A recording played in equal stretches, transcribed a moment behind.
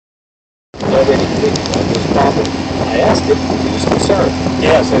already thinking of his problem. I asked him if he was concerned.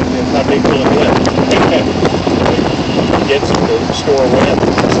 Yes, it's not big feeling wet. Gets to the store wet,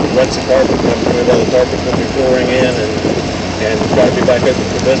 wets the carpet, have to move all the carpet, put the flooring in, and try to be back open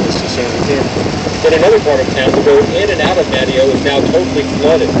for business as soon as we can. In another part of town, the road in and out of Mandee is now totally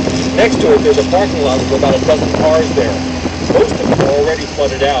flooded. Next to it, there's a parking lot with about a dozen cars there. Most of them are already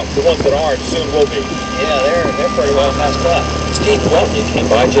flooded out. The ones that aren't soon will be. Yeah, they're pretty well messed up. Steve Weltney came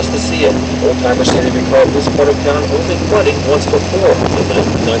by just to see it. Old-timers seem to recall this part of town only flooding once before, in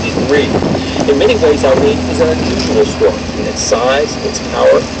 1993. In many ways, Eileen is an unusual storm in its size, its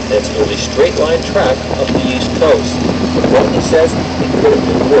power, and its nearly straight-line track up the East Coast. But Weltney says it could have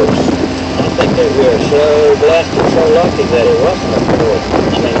been worse. I think that we are so blessed and so lucky that it wasn't up north.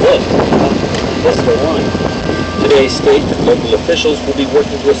 I mean, this is the one. Today's state and local officials will be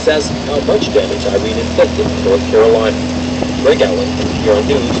working to assess how much damage Irene inflicted in North Carolina. Greg Allen, NPR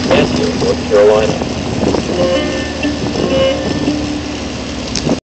News, Mandee, North Carolina.